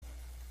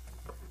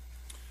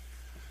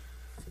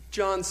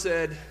John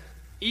said,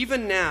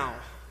 "Even now,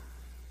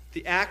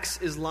 the axe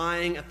is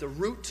lying at the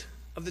root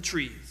of the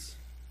trees.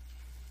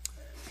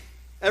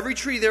 Every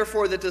tree,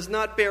 therefore, that does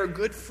not bear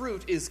good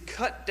fruit is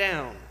cut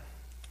down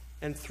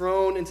and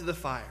thrown into the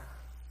fire."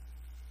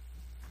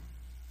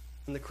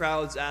 And the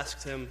crowds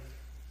asked him,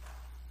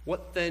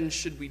 "What then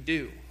should we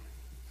do?"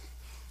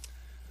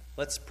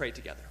 Let's pray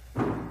together.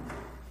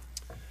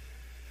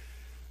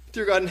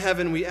 Dear God in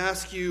heaven, we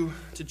ask you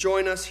to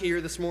join us here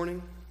this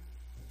morning.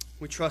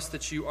 We trust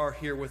that you are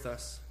here with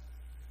us.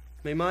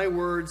 May my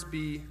words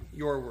be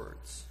your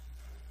words,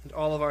 and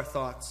all of our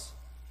thoughts,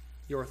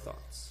 your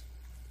thoughts.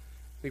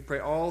 We pray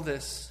all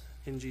this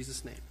in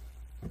Jesus' name.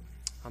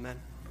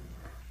 Amen.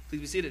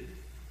 Please be seated.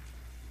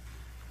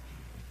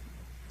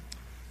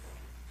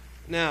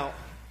 Now,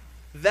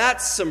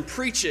 that's some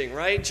preaching,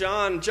 right?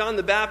 John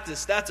the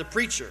Baptist, that's a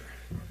preacher.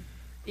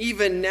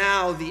 Even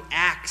now the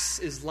axe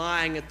is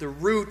lying at the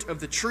root of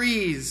the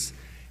trees.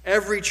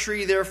 Every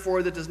tree,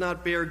 therefore, that does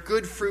not bear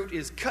good fruit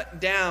is cut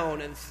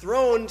down and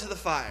thrown to the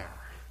fire.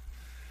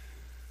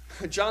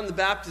 John the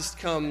Baptist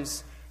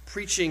comes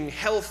preaching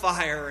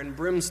hellfire and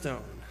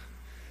brimstone.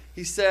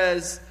 He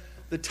says,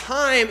 the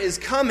time is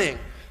coming.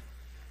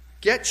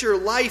 Get your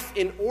life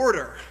in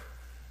order.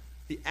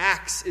 The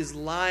axe is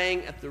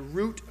lying at the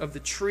root of the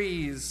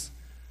trees,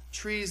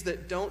 trees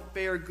that don't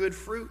bear good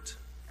fruit.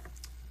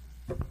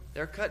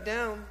 They're cut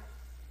down,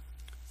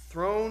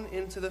 thrown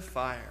into the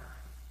fire.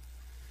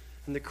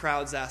 And the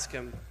crowds ask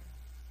him,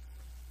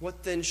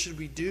 "What then should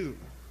we do?"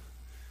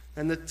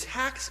 And the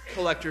tax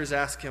collectors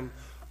ask him,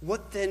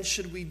 "What then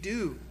should we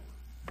do?"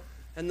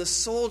 And the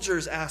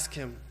soldiers ask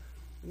him,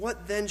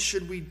 "What then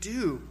should we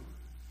do?"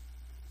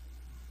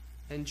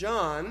 And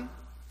John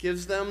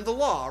gives them the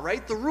law,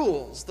 right? The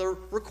rules, the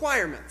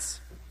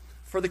requirements.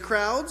 For the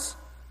crowds,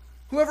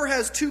 whoever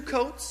has 2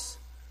 coats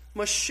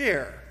must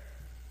share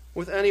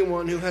with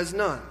anyone who has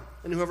none,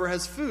 and whoever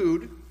has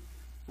food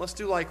must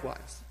do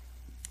likewise.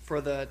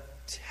 For the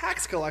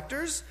tax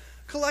collectors,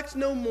 collect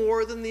no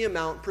more than the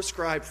amount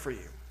prescribed for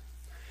you.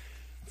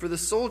 For the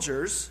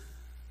soldiers,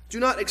 do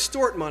not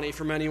extort money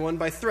from anyone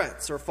by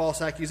threats or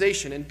false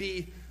accusation, and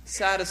be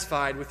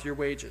satisfied with your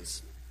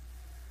wages.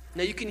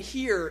 Now you can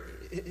hear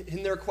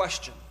in their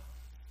question,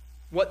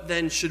 what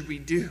then should we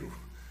do?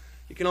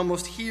 You can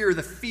almost hear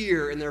the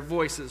fear in their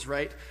voices,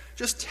 right?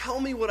 Just tell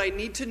me what I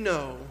need to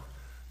know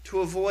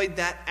to avoid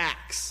that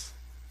axe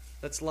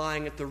that's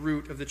lying at the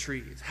root of the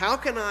trees. How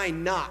can I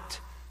not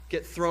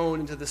get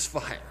thrown into this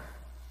fire?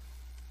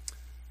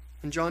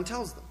 And John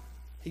tells them.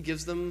 He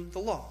gives them the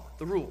law,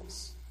 the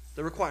rules,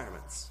 the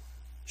requirements.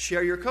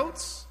 Share your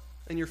coats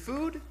and your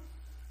food,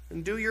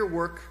 and do your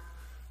work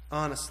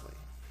honestly.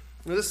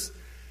 Now, this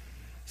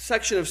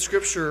section of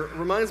Scripture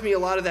reminds me a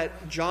lot of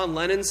that John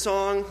Lennon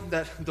song,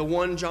 the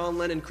one John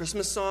Lennon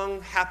Christmas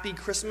song, Happy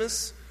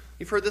Christmas.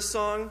 You've heard this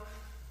song?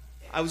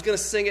 I was going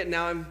to sing it,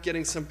 now I'm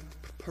getting some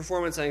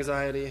performance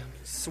anxiety. I'm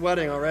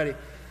sweating already.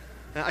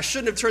 I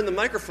shouldn't have turned the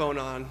microphone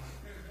on.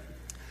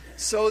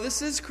 So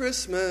this is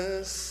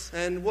Christmas,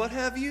 and what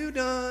have you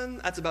done?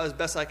 That's about as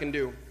best I can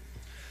do.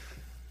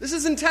 This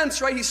is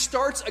intense, right? He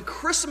starts a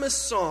Christmas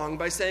song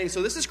by saying,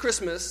 so this is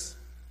Christmas,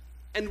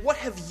 and what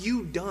have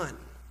you done?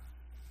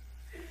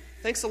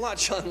 Thanks a lot,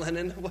 John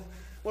Lennon.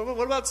 What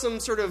about some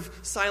sort of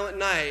Silent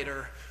Night,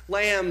 or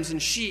lambs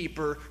and sheep,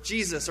 or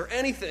Jesus, or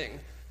anything?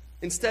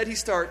 Instead, he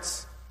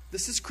starts,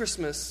 this is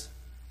Christmas,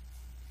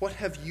 what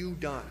have you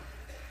done?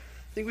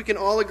 I think we can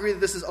all agree that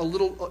this is a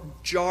little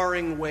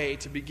jarring way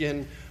to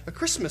begin a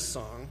Christmas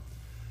song,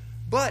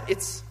 but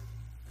it's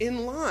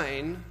in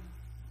line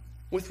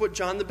with what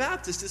John the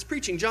Baptist is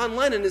preaching. John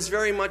Lennon is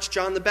very much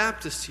John the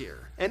Baptist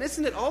here. And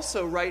isn't it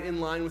also right in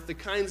line with the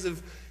kinds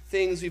of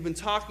things we've been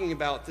talking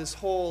about this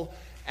whole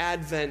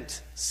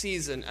Advent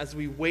season as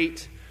we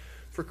wait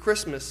for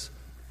Christmas?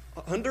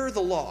 Under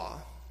the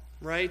law,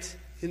 right,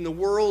 in the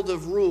world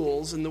of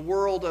rules, in the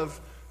world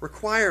of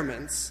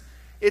requirements,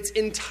 it's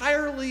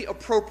entirely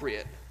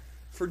appropriate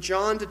for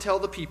John to tell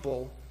the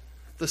people,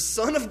 the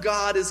Son of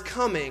God is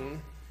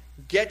coming,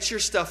 get your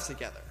stuff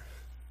together.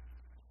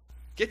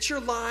 Get your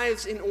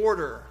lives in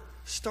order.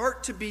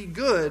 Start to be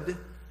good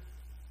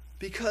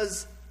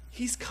because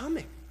he's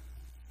coming.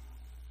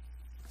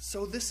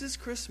 So this is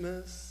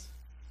Christmas,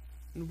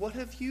 and what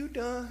have you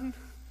done?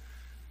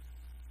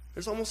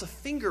 There's almost a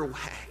finger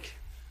wag.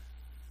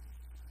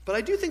 But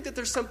I do think that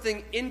there's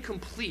something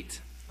incomplete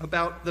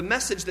about the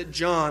message that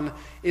John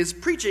is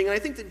preaching, and I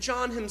think that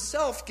John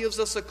himself gives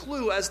us a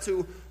clue as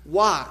to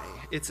why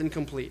it's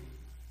incomplete.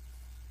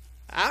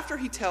 After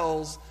he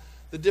tells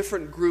the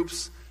different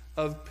groups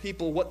of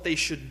people what they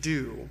should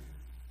do,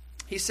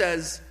 he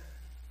says,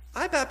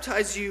 I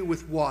baptize you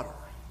with water,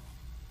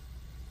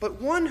 but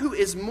one who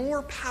is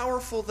more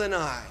powerful than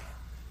I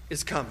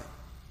is coming.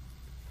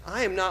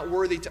 I am not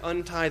worthy to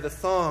untie the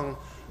thong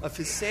of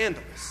his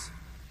sandals.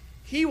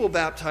 He will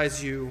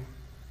baptize you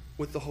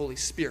with the Holy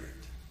Spirit.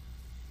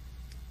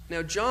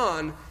 Now,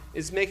 John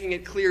is making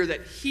it clear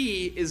that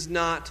he is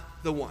not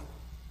the one.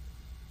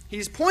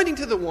 He's pointing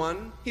to the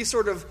one. He's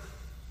sort of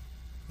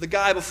the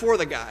guy before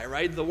the guy,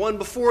 right? The one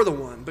before the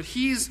one. But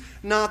he's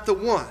not the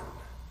one.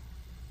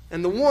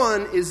 And the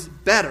one is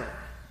better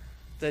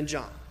than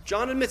John.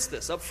 John admits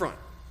this up front.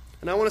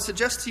 And I want to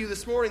suggest to you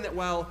this morning that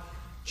while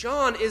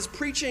John is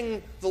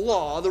preaching the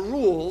law, the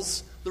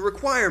rules, the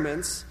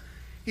requirements,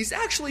 he's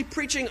actually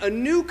preaching a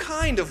new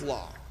kind of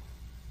law,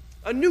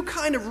 a new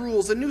kind of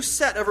rules, a new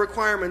set of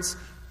requirements,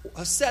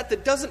 a set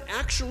that doesn't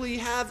actually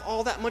have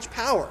all that much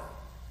power.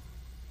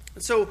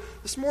 And so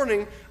this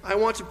morning, I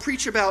want to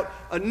preach about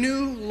a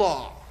new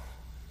law,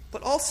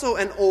 but also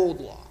an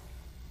old law.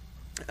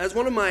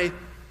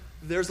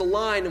 There's a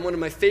line in one of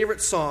my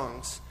favorite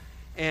songs,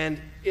 and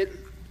it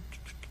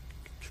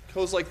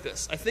goes like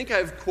this. I think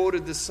I've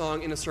quoted this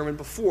song in a sermon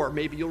before.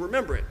 Maybe you'll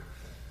remember it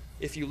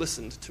if you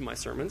listened to my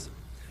sermons.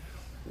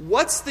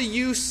 What's the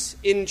use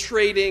in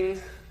trading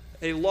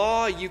a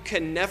law you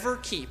can never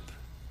keep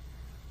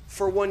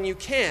for one you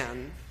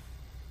can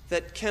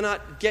that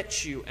cannot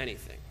get you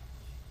anything?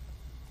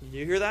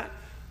 You hear that?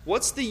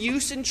 What's the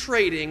use in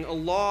trading a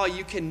law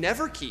you can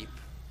never keep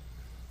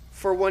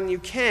for one you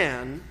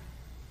can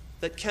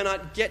that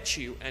cannot get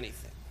you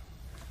anything?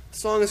 The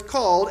song is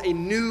called A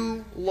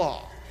New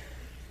Law,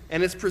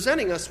 and it's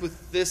presenting us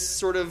with this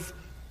sort of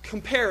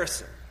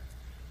comparison.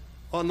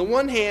 On the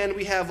one hand,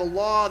 we have a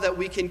law that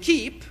we can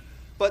keep,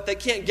 but that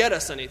can't get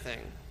us anything.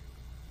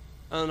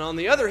 And on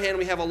the other hand,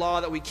 we have a law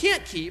that we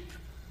can't keep,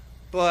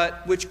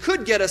 but which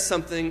could get us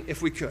something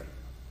if we could.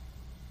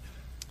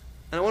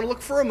 And I want to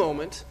look for a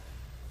moment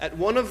at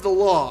one of the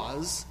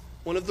laws,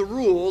 one of the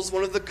rules,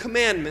 one of the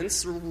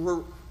commandments,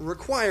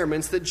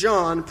 requirements that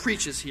John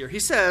preaches here. He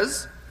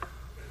says,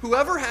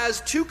 whoever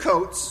has 2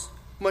 coats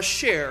must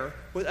share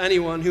with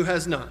anyone who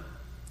has none,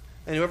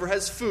 and whoever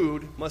has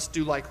food must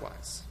do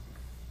likewise.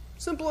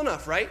 Simple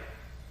enough, right?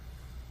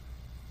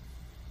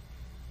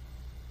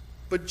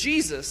 But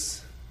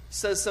Jesus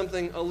says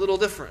something a little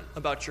different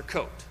about your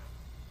coat.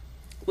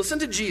 Listen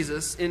to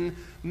Jesus in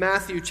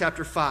Matthew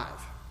chapter 5.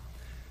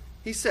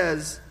 He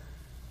says,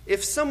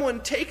 if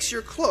someone takes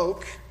your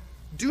cloak,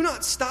 do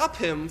not stop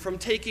him from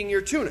taking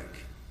your tunic.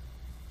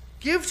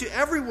 Give to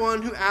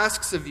everyone who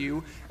asks of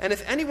you, and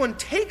if anyone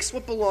takes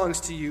what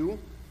belongs to you,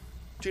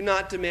 do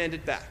not demand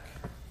it back.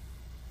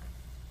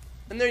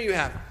 And there you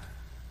have it.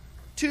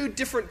 2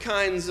 different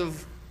kinds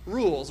of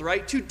rules,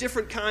 right? 2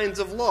 different kinds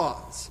of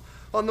laws.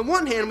 On the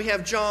one hand, we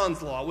have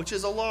John's law, which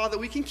is a law that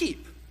we can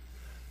keep.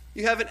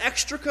 You have an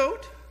extra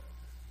coat,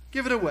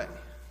 give it away.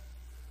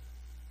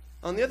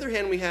 On the other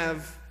hand, we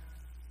have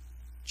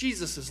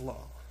Jesus'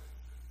 law,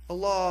 a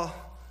law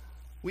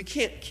we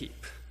can't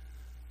keep.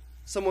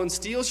 Someone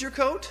steals your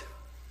coat,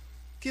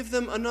 give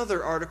them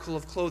another article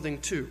of clothing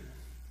too.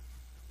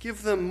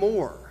 Give them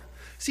more.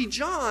 See,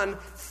 John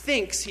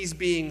thinks he's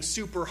being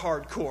super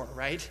hardcore,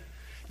 right?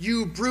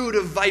 You brood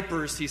of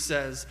vipers, he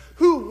says,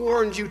 who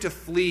warned you to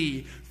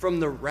flee from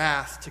the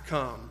wrath to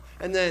come?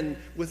 And then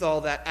with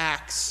all that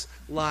axe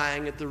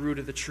lying at the root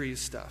of the tree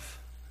stuff.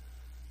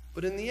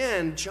 But in the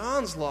end,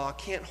 John's law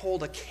can't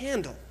hold a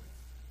candle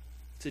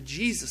to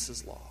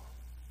Jesus' law.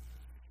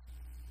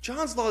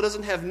 John's law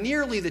doesn't have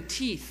nearly the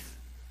teeth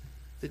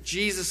that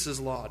Jesus'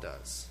 law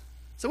does.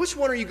 So which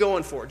one are you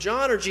going for,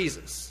 John or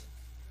Jesus?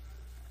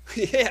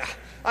 Yeah,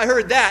 I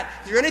heard that.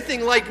 If you're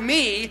anything like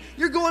me,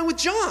 you're going with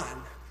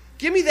John.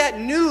 Give me that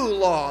new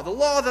law, the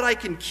law that I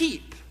can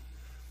keep.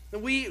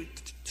 And we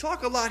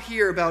talk a lot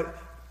here about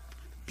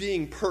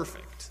being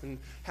perfect and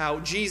how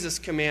Jesus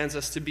commands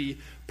us to be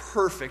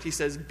perfect. He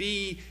says,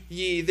 be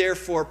ye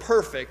therefore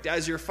perfect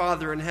as your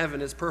Father in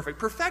heaven is perfect.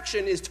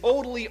 Perfection is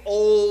totally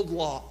old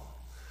law,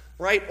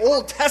 right?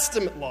 Old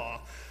Testament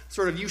law.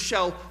 Sort of, you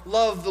shall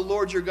love the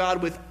Lord your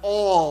God with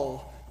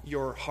all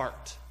your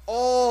heart,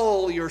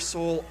 all your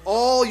soul,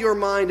 all your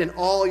mind, and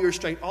all your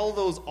strength. All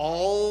those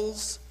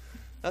alls,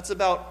 that's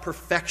about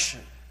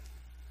perfection.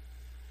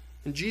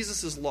 And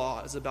Jesus'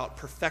 law is about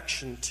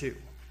perfection too.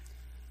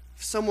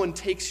 If someone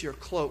takes your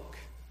cloak,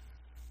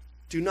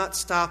 do not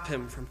stop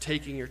him from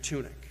taking your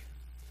tunic.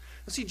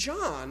 Now see,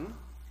 John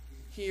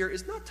here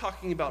is not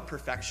talking about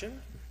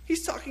perfection.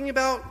 He's talking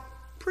about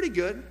pretty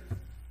good.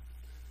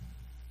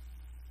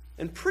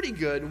 And pretty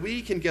good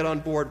we can get on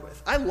board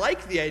with. I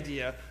like the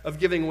idea of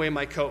giving away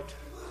my coat.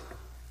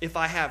 If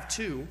I have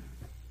 2,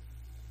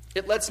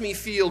 it lets me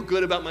feel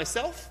good about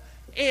myself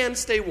and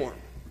stay warm.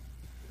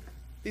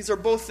 These are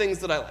both things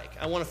that I like.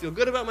 I want to feel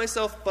good about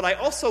myself, but I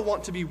also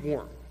want to be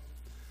warm.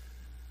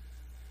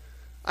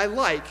 I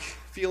like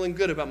feeling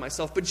good about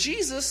myself, but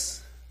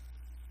Jesus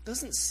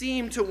doesn't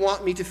seem to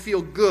want me to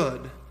feel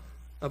good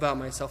about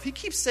myself. He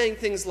keeps saying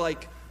things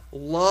like,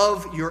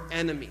 love your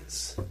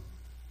enemies.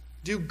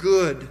 Do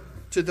good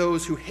to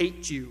those who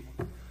hate you.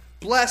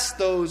 Bless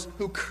those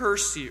who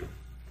curse you.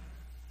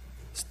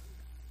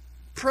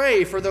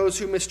 Pray for those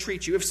who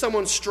mistreat you. If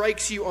someone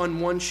strikes you on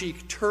one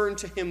cheek, turn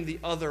to him the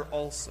other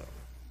also.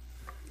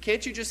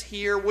 Can't you just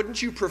hear,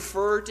 wouldn't you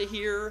prefer to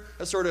hear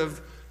a sort of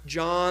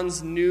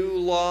John's new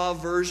law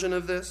version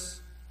of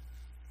this?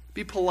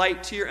 Be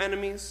polite to your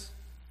enemies.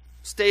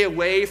 Stay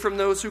away from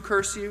those who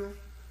curse you.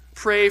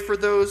 Pray for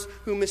those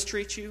who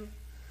mistreat you.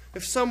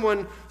 If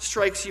someone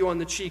strikes you on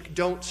the cheek,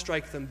 don't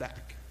strike them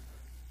back.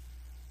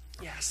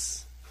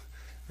 Yes,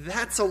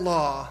 that's a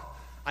law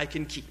I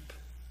can keep.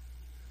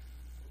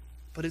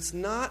 But it's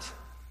not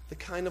the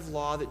kind of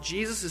law that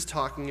Jesus is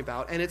talking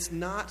about, and it's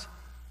not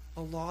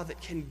a law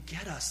that can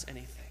get us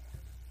anything.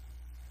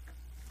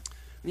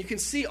 And you can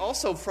see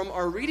also from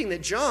our reading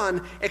that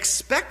John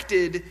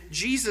expected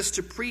Jesus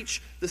to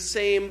preach the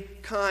same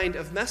kind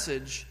of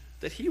message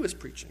that he was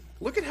preaching.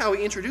 Look at how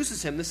he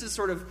introduces him. This is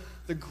sort of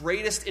the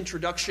greatest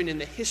introduction in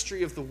the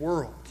history of the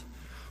world.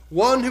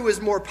 One who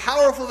is more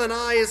powerful than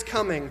I is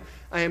coming.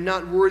 I am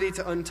not worthy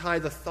to untie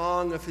the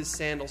thong of his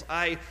sandals.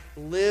 I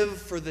live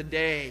for the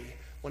day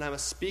when I'm a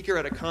speaker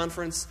at a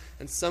conference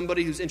and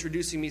somebody who's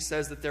introducing me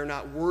says that they're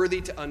not worthy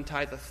to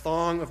untie the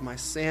thong of my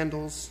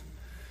sandals.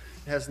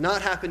 It has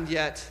not happened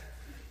yet.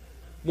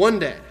 One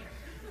day.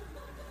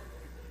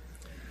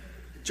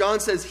 John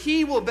says,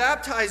 he will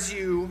baptize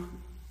you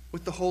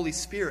with the Holy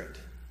Spirit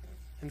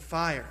and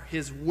fire.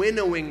 His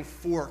winnowing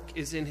fork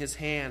is in his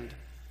hand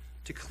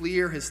to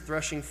clear his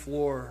threshing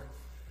floor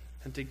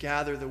and to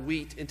gather the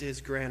wheat into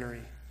his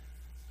granary.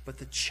 But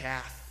the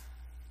chaff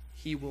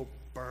he will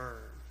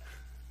burn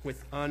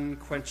with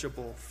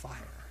unquenchable fire.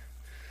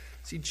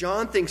 See,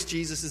 John thinks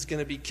Jesus is going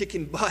to be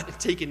kicking butt and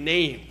taking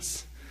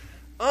names.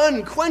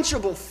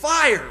 Unquenchable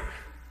fire.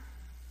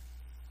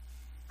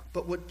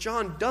 But what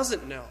John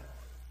doesn't know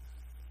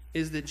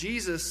is that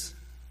Jesus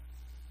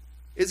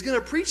is going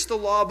to preach the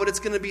law, but it's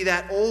going to be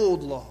that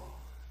old law.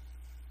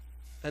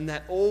 And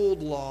that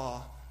old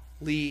law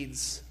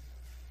leads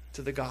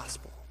to the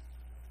gospel.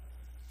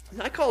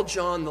 And I call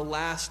John the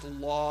last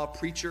law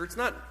preacher. It's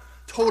not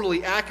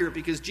totally accurate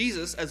because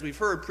Jesus, as we've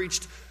heard,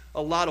 preached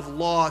a lot of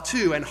law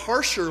too, and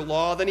harsher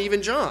law than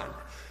even John.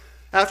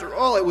 After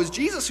all, it was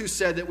Jesus who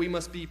said that we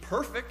must be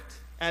perfect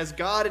as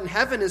God in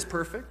heaven is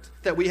perfect,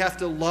 that we have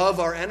to love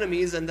our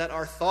enemies, and that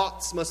our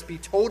thoughts must be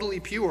totally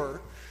pure.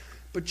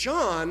 But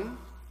John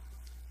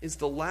is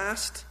the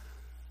last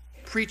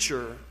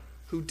preacher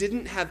who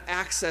didn't have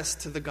access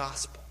to the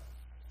gospel.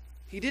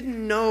 He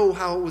didn't know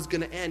how it was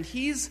going to end.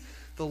 He's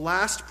the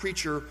last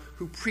preacher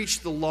who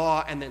preached the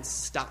law and then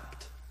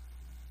stopped.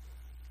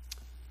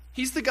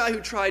 He's the guy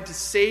who tried to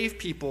save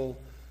people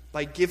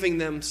by giving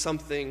them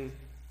something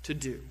to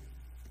do.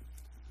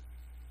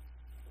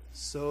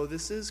 So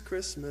this is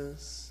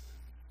Christmas,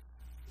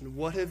 and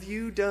what have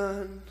you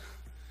done?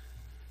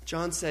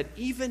 John said,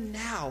 even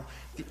now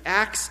the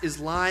axe is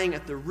lying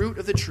at the root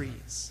of the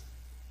trees,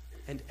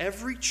 and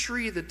every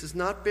tree that does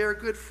not bear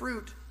good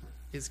fruit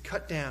is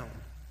cut down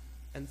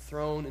and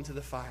thrown into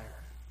the fire.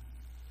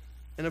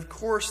 And of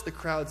course the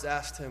crowds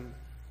asked him,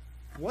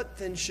 what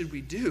then should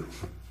we do?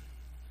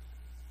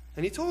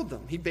 And he told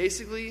them. He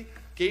basically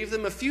gave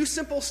them a few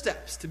simple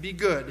steps to be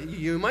good.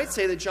 You might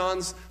say that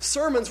John's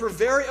sermons were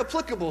very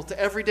applicable to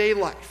everyday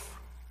life.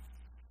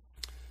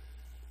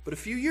 But a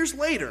few years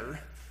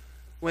later,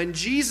 when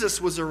Jesus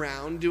was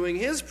around doing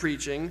his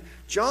preaching,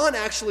 John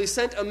actually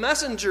sent a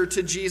messenger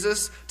to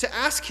Jesus to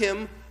ask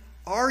him,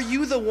 are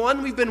you the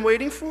one we've been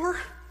waiting for?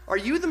 Are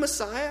you the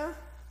Messiah?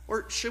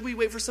 Or should we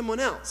wait for someone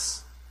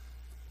else?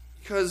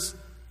 Because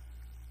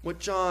what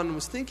John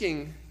was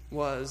thinking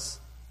was,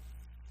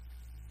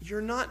 you're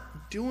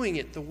not doing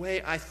it the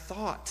way I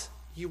thought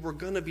you were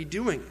going to be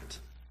doing it.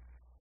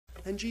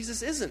 And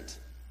Jesus isn't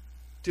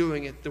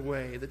doing it the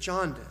way that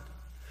John did.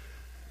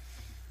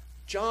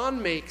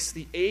 John makes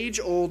the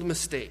age-old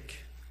mistake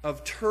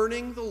of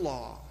turning the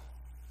law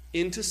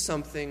into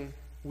something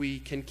we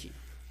can keep.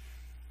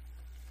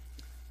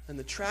 And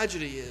the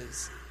tragedy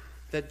is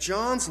that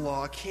John's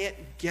law can't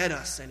get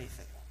us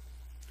anything.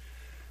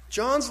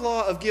 John's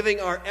law of giving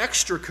our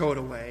extra coat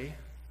away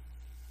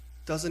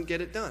doesn't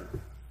get it done.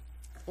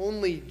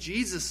 Only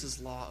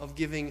Jesus' law of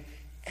giving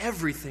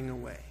everything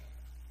away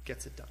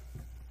gets it done.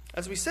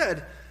 As we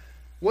said,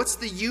 what's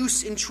the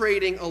use in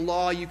trading a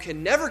law you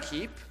can never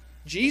keep,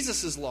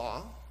 Jesus'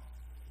 law,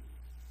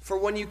 for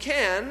when you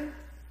can,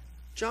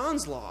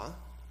 John's law,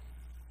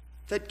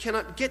 that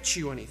cannot get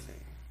you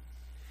anything?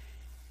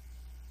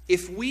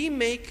 If we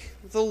make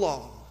the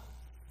law,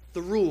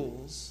 the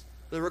rules,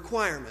 the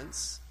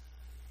requirements,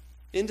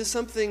 into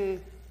something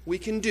we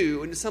can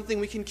do, into something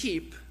we can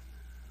keep,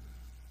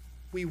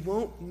 we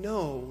won't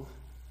know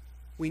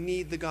we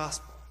need the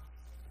gospel.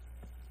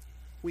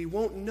 We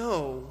won't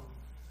know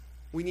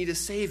we need a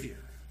Savior.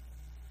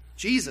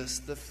 Jesus,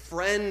 the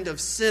friend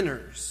of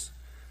sinners,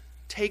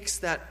 takes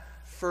that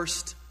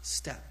first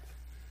step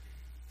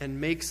and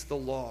makes the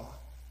law,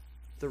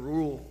 the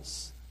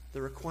rules,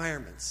 the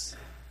requirements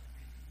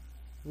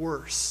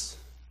worse,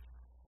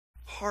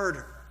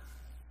 harder,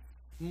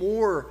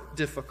 more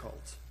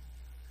difficult.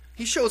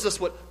 He shows us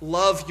what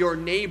love your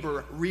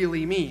neighbor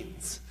really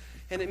means.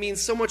 And it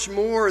means so much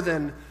more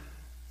than,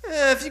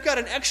 if you've got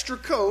an extra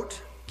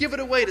coat, give it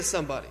away to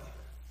somebody.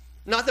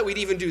 Not that we'd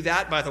even do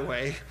that, by the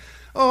way.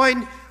 Oh,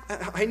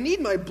 I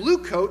need my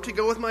blue coat to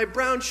go with my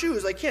brown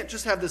shoes. I can't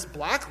just have this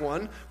black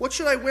one. What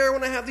should I wear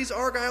when I have these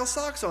Argyle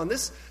socks on?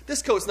 This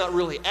coat's not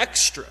really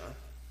extra.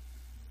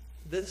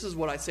 This is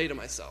what I say to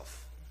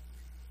myself.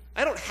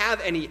 I don't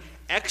have any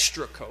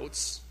extra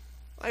coats.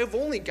 I have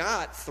only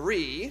got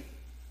 3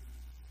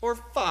 or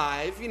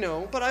 5,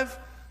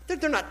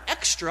 but they're not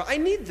extra. I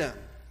need them.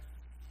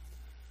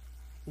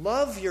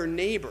 Love your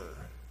neighbor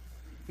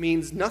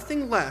means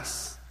nothing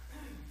less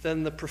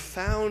than the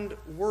profound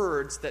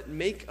words that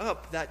make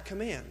up that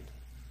command.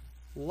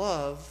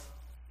 Love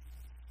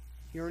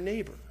your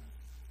neighbor.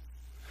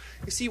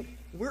 You see,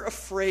 we're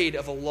afraid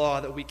of a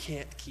law that we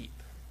can't keep.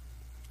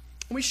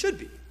 We should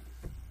be.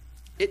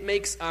 It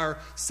makes our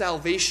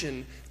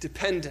salvation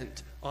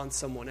dependent on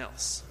someone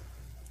else.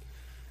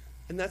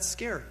 And that's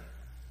scary.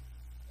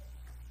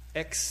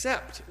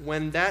 Except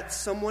when that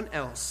someone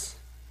else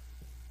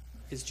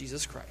is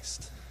Jesus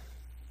Christ.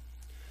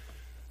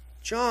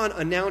 John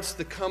announced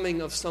the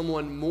coming of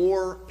someone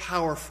more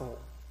powerful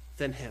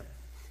than him.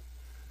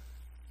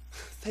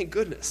 Thank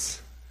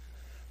goodness.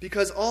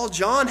 Because all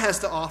John has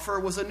to offer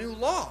was a new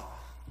law,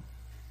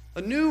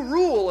 a new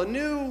rule, a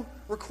new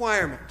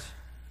requirement.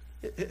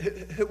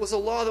 It was a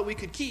law that we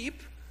could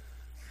keep,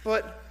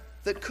 but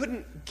that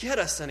couldn't get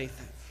us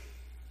anything.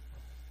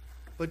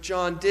 But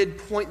John did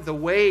point the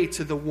way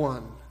to the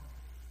one,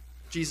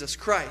 Jesus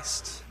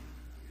Christ,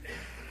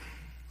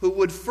 who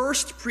would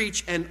first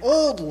preach an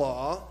old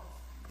law,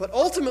 but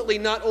ultimately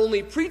not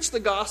only preach the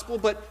gospel,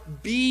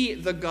 but be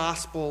the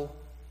gospel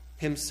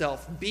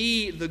himself,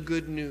 be the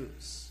good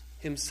news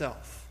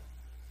himself.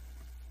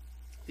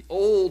 The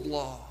old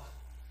law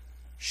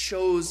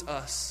shows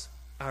us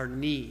our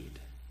need.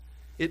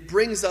 It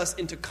brings us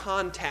into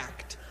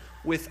contact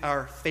with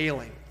our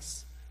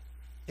failings.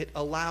 It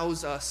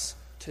allows us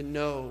to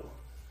know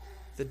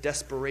the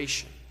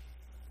desperation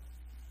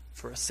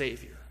for a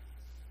Savior.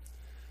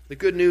 The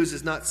good news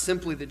is not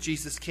simply that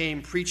Jesus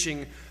came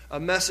preaching a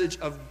message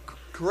of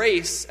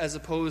grace as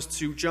opposed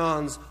to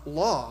John's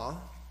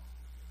law.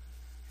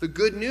 The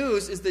good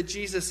news is that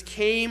Jesus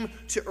came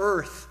to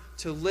earth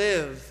to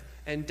live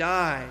and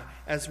die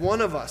as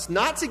one of us,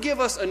 not to give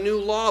us a new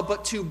law,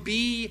 but to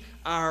be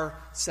our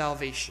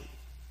salvation.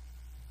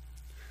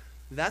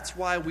 That's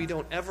why we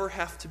don't ever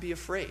have to be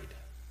afraid.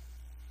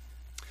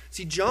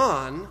 See,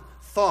 John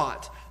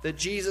thought that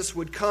Jesus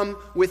would come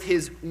with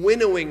his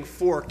winnowing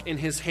fork in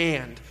his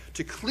hand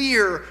to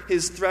clear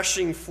his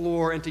threshing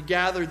floor and to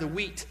gather the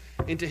wheat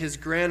into his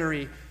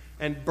granary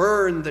and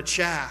burn the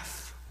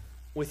chaff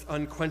with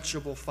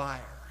unquenchable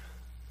fire.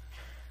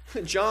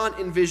 John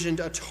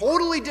envisioned a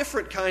totally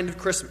different kind of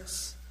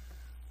Christmas,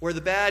 where the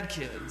bad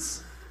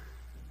kids,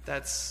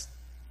 that's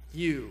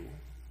you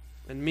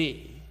and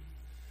me,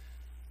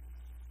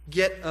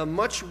 get a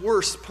much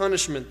worse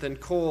punishment than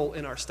coal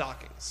in our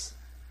stockings.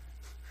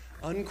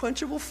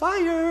 Unquenchable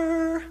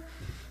fire.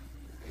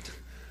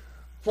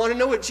 Want to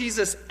know what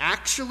Jesus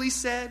actually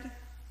said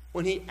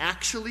when he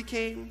actually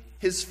came?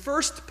 His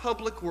first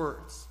public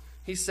words.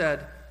 He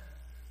said,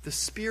 "The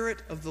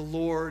Spirit of the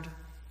Lord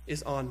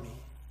is on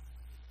me,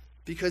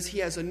 because he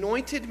has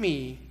anointed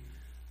me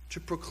to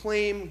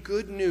proclaim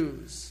good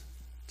news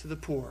to the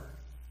poor.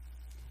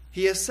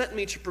 He has sent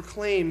me to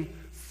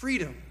proclaim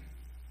freedom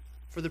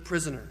for the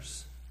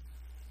prisoners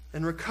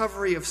and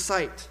recovery of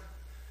sight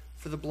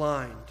for the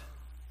blind,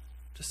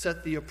 to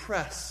set the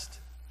oppressed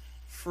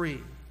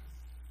free,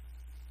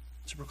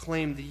 to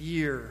proclaim the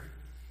year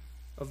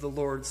of the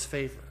Lord's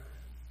favor.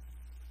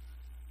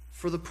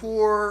 For the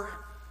poor,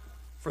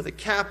 for the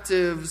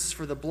captives,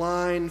 for the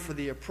blind, for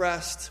the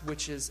oppressed,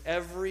 which is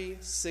every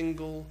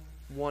single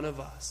one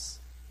of us.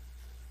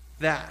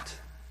 That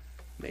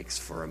makes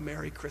for a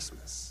Merry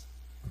Christmas."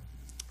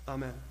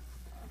 Amen.